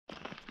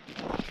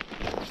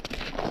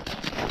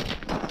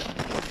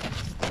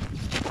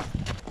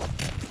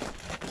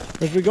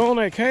Where's we going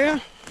at, Kaya?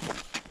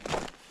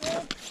 We're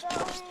going to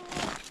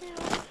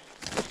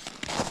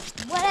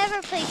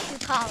whatever place you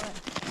call it.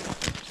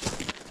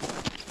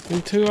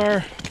 Into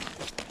our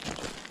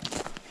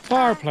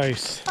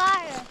fireplace.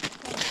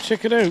 Fireplace.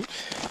 Check it out.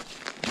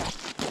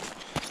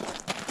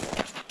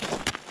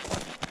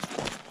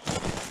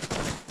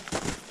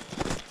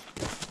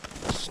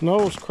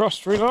 Snow's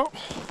crushed right up.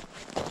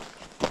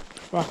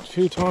 Backed a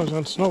few times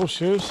on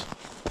snowshoes.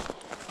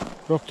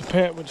 Broke the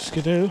pet with the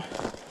skidoo.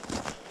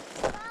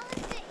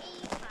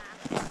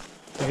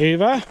 The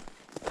Eva.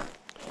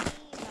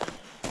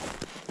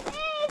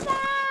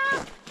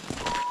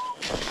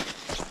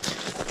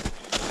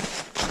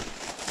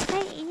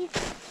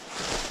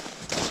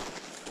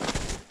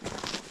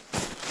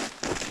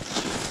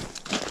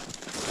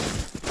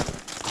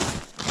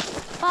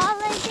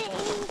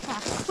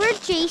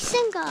 Where'd Jason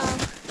go?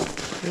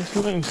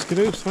 Jason went in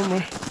skidoo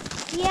somewhere.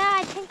 Yeah,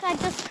 I think I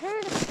just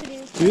heard a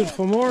skidoo.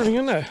 Beautiful morning,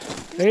 isn't it?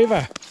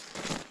 Ava.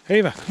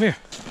 Ava, come here.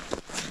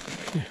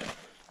 Come here.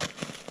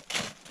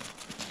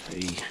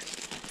 Hey.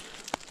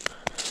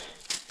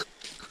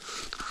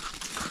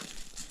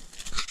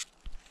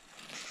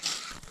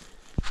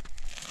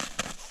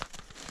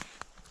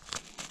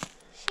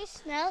 She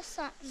smells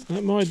something. Is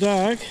that my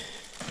dog?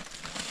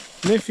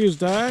 Nephew's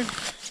dog.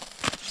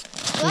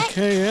 What?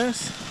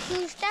 KS.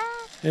 Who's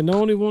that? And the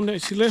only one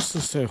that she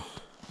listens to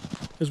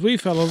is we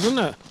fellows, isn't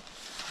it?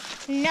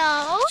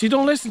 No. She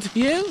don't listen to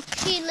you?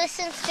 She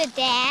listens to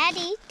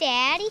Daddy.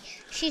 Daddy.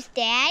 She's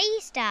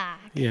Daddy's dog.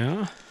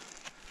 Yeah.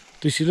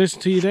 Does she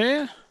listen to your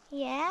dad?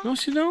 Yeah. No,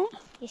 she don't.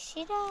 Yes,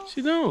 she does.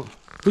 She don't.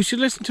 Who should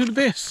listen to the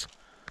best?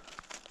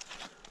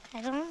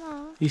 I don't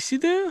know. Yes, she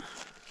do.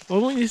 Why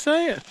won't you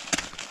say it?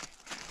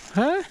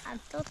 Huh? I'm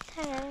so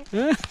tired.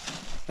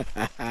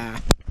 Huh?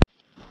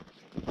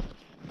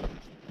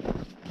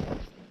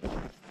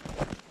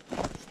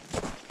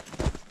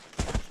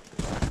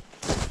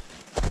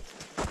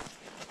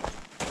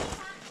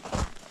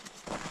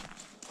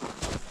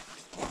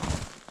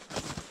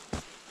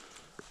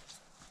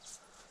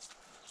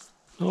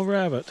 No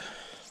rabbit.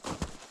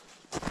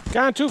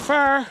 Gone too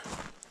far.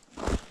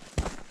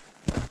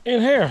 In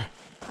here.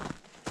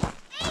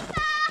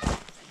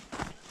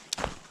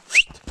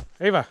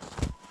 Ava.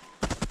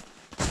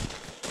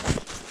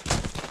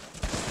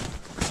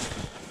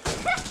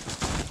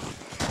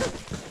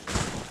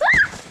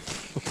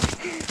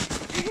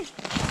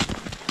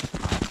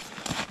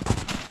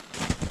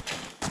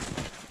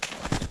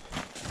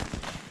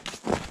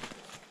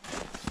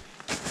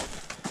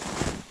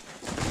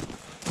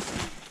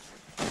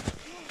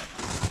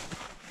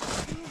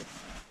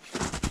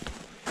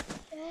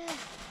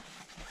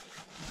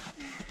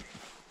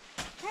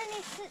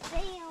 Sit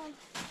down.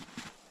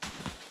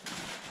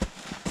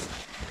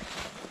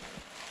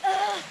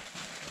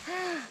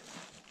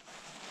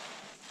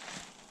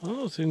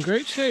 Oh, it's in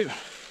great shape.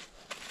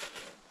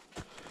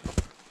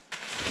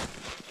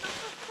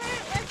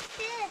 What's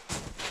this?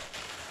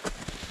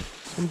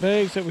 Some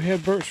bags that we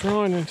had birch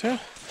rind into.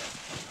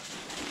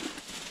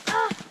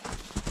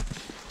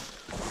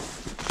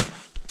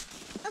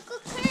 Uncle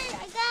Kurt,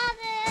 I got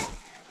it.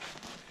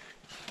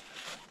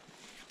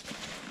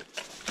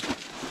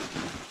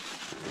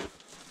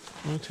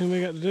 Only thing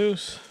we got to do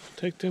is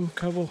take them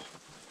couple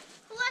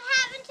What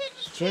happened to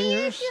the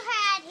stringers chairs you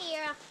had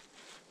here?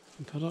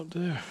 and put up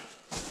there.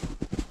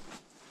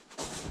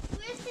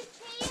 Where's the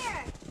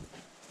chair?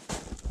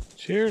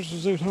 Chairs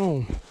is at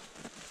home.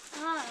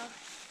 Oh.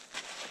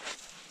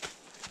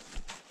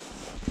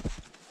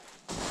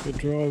 Good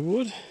dry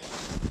wood.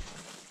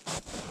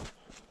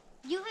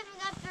 You haven't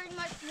got very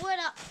much wood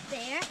up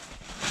there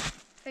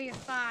for your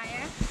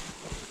fire.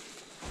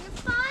 Your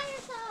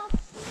fire's all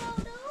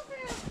snowed over,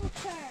 Uncle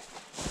Kurt.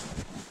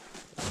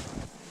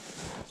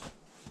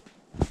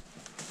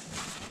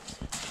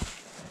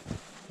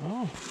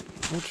 Oh,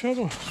 no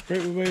trouble.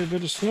 Scrape away a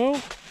bit of snow.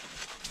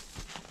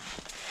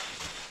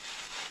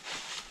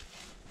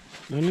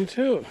 Nothing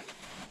to it.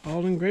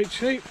 All in great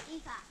shape.